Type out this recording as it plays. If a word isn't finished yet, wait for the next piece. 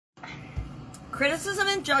Criticism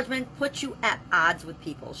and judgment put you at odds with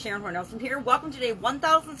people. Sharon Horne-Ellstrom here. Welcome to day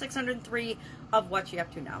 1603 of What You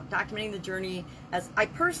Have to Now, documenting the journey as I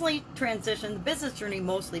personally transition, the business journey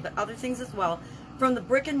mostly, but other things as well, from the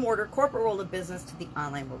brick and mortar corporate world of business to the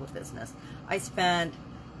online world of business. I spent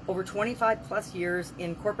over 25 plus years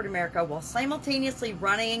in corporate America while simultaneously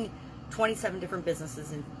running 27 different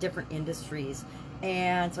businesses in different industries.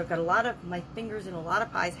 And so I've got a lot of my fingers in a lot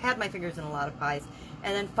of pies, had my fingers in a lot of pies,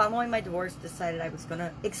 and then following my divorce decided I was going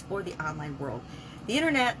to explore the online world. The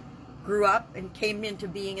internet grew up and came into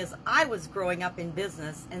being as I was growing up in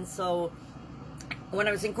business, and so when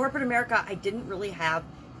I was in corporate America, I didn't really have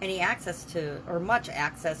any access to, or much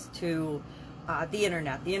access to, the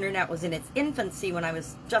internet. The internet was in its infancy when I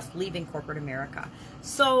was just leaving corporate America.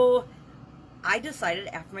 So I decided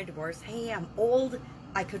after my divorce, hey, I'm old,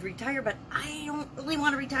 I could retire, but I don't really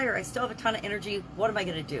want to retire. I still have a ton of energy. What am I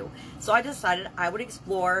going to do? So I decided I would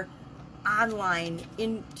explore online,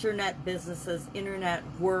 internet businesses, internet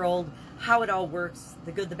world, how it all works,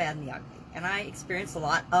 the good, the bad, and the ugly. And I experienced a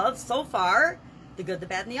lot of, so far, the good, the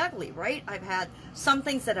bad, and the ugly, right? I've had some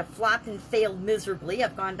things that have flopped and failed miserably.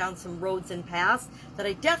 I've gone down some roads in past that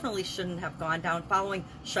I definitely shouldn't have gone down, following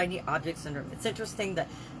shiny object syndrome. It's interesting, the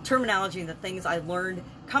terminology and the things I learned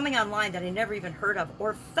coming online that I never even heard of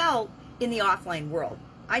or felt in the offline world.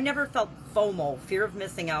 I never felt FOMO, fear of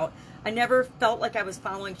missing out. I never felt like I was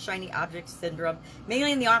following shiny object syndrome.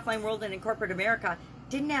 Mainly in the offline world and in corporate America,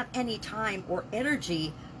 didn't have any time or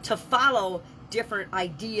energy to follow different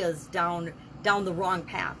ideas down the wrong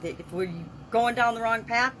path. If we're going down the wrong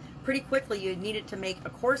path, pretty quickly you needed to make a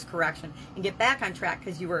course correction and get back on track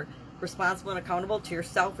because you were responsible and accountable to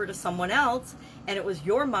yourself or to someone else, and it was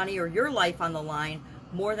your money or your life on the line.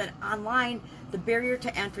 More than online, the barrier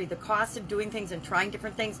to entry, the cost of doing things and trying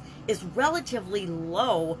different things is relatively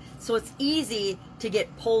low, so it's easy to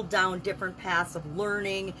get pulled down different paths of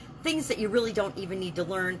learning, things that you really don't even need to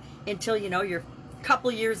learn until, you know, you're a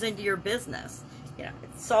couple years into your business. You know,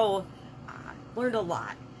 so learned a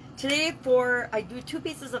lot. Today I do 2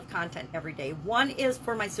 pieces of content every day. One is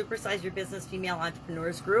for my Supersize Your Business Female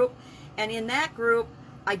Entrepreneurs group, and in that group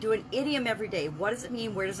I do an idiom every day. What does it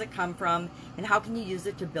mean? Where does it come from? And how can you use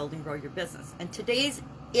it to build and grow your business? And today's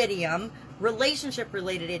idiom, relationship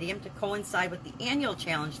related idiom, to coincide with the annual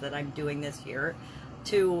challenge that I'm doing this year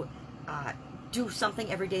to do something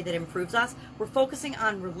every day that improves us. We're focusing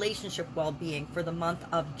on relationship well-being for the month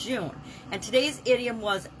of June. And today's idiom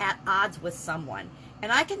was at odds with someone.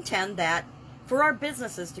 And I contend that for our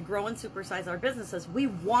businesses to grow and supersize our businesses, we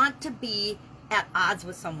want to be at odds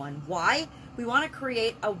with someone. Why? We want to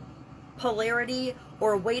create a polarity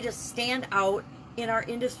or a way to stand out in our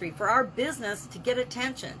industry, for our business to get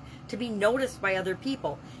attention, to be noticed by other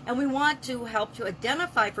people. And we want to help to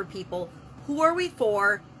identify for people, who are we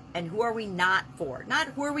for and who are we not for? Not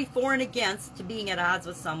who are we for and against to being at odds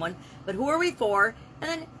with someone, but who are we for? And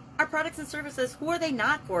then our products and services, who are they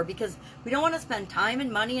not for? Because we don't want to spend time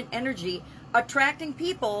and money and energy attracting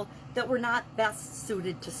people that we're not best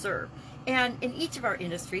suited to serve. And in each of our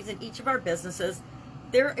industries, in each of our businesses,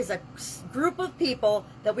 there is a group of people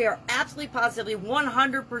that we are absolutely positively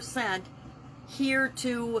 100% here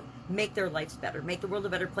to make their lives better, make the world a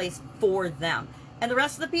better place for them. And the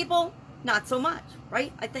rest of the people, not so much,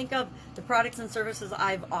 right? I think of the products and services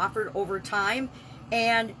I've offered over time,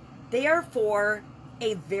 and they are for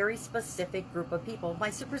a very specific group of people. My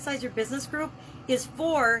Supersize Your Business group is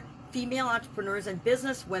for female entrepreneurs and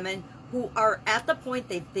business women who are at the point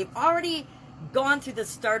they've already gone through the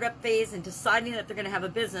startup phase and deciding that they're going to have a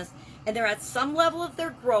business, and they're at some level of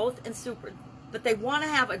their growth and but they want to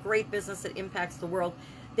have a great business that impacts the world.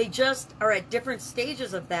 They just are at different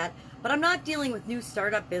stages of that. But I'm not dealing with new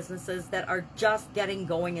startup businesses that are just getting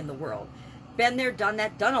going in the world. Been there, done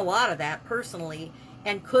that, done a lot of that personally,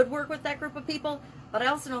 and could work with that group of people. But I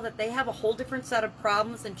also know that they have a whole different set of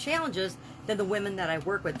problems and challenges than the women that I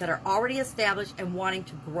work with that are already established and wanting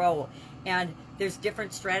to grow. And there's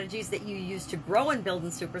different strategies that you use to grow and build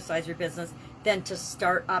and supersize your business than to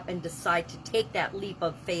start up and decide to take that leap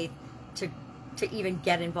of faith to even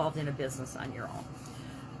get involved in a business on your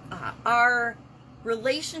own. Our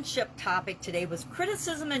relationship topic today was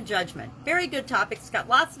criticism and judgment. Very good topics. Got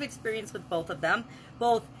lots of experience with both of them.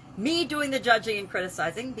 Both me doing the judging and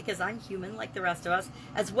criticizing, because I'm human like the rest of us,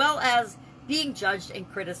 as well as being judged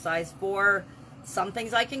and criticized for some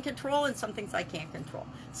things I can control and some things I can't control.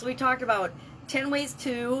 So we talked about 10 ways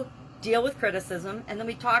to deal with criticism, and then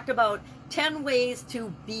we talked about 10 ways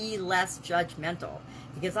to be less judgmental,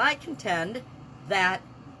 because I contend that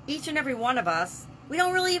each and every one of us, we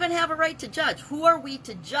don't really even have a right to judge. Who are we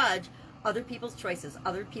to judge other people's choices,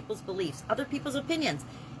 other people's beliefs, other people's opinions?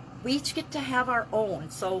 we each get to have our own.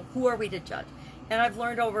 So who are we to judge? And I've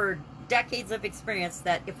learned over decades of experience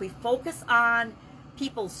that if we focus on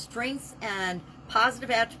people's strengths and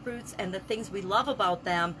positive attributes and the things we love about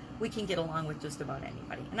them, we can get along with just about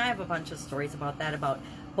anybody. And I have a bunch of stories about that, about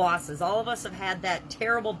bosses. All of us have had that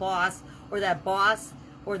terrible boss or that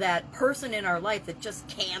person in our life that just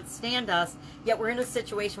can't stand us, yet we're in a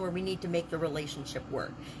situation where we need to make the relationship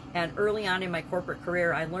work. And early on in my corporate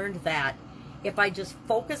career, I learned that if I just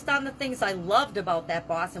focused on the things I loved about that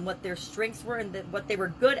boss and what their strengths were and what they were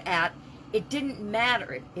good at, it didn't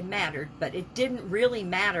matter. It mattered, but it didn't really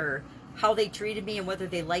matter how they treated me and whether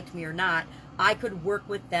they liked me or not. I could work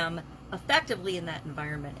with them effectively in that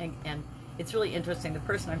environment. And it's really interesting. The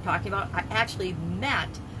person I'm talking about, I actually met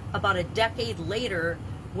about a decade later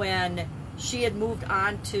when she had moved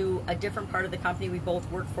on to a different part of the company we both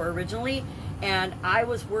worked for originally, and I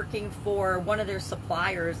was working for one of their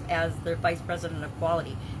suppliers as their vice president of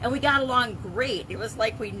quality, and we got along great. It was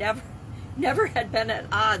like we never had been at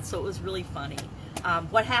odds, so it was really funny.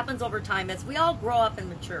 What happens over time is we all grow up and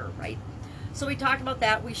mature, right? So we talked about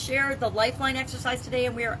that. We shared the Lifeline exercise today,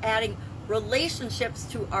 and we are adding relationships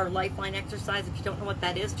to our Lifeline exercise. If you don't know what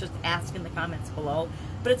that is, just ask in the comments below.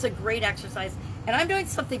 But it's a great exercise. And I'm doing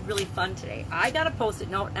something really fun today. I got a Post-it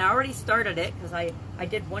note, and I already started it because I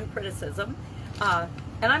did one criticism.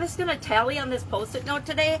 And I'm just going to tally on this Post-it note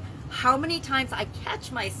today how many times I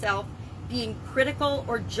catch myself being critical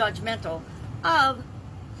or judgmental of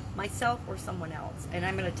myself or someone else. And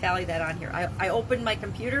I'm going to tally that on here. I opened my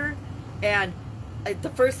computer, and the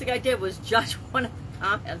first thing I did was judge one of the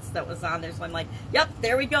comments that was on there. So I'm like, yep,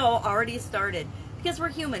 there we go, already started. Because we're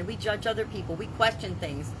human, we judge other people, we question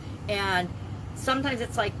things, and sometimes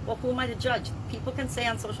it's like, well, who am I to judge? People can say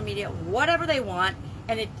on social media whatever they want,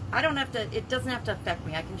 and it doesn't have to affect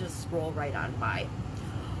me. I can just scroll right on by.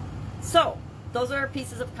 So those are our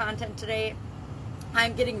pieces of content today.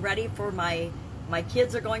 I'm getting ready for my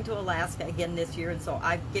kids are going to Alaska again this year, and so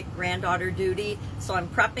I get granddaughter duty. So I'm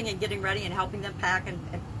prepping and getting ready and helping them pack and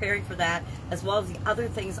preparing for that, as well as the other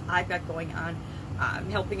things I've got going on.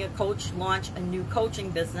 I'm helping a coach launch a new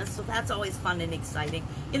coaching business, so that's always fun and exciting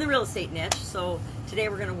in the real estate niche. So today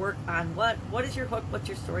we're going to work on what is your hook, what's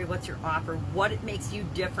your story, what's your offer, what it makes you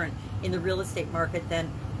different in the real estate market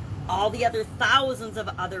than all the other thousands of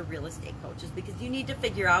other real estate coaches, because you need to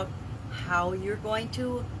figure out how you're going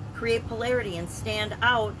to create polarity and stand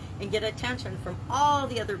out and get attention from all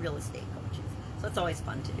the other real estate coaches. So it's always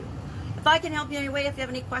fun to do. If I can help you in any way, if you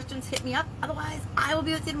have any questions, hit me up. Otherwise, I will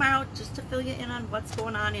be with you tomorrow just to fill you in on what's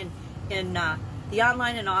going on in the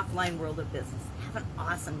online and offline world of business. Have an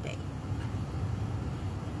awesome day.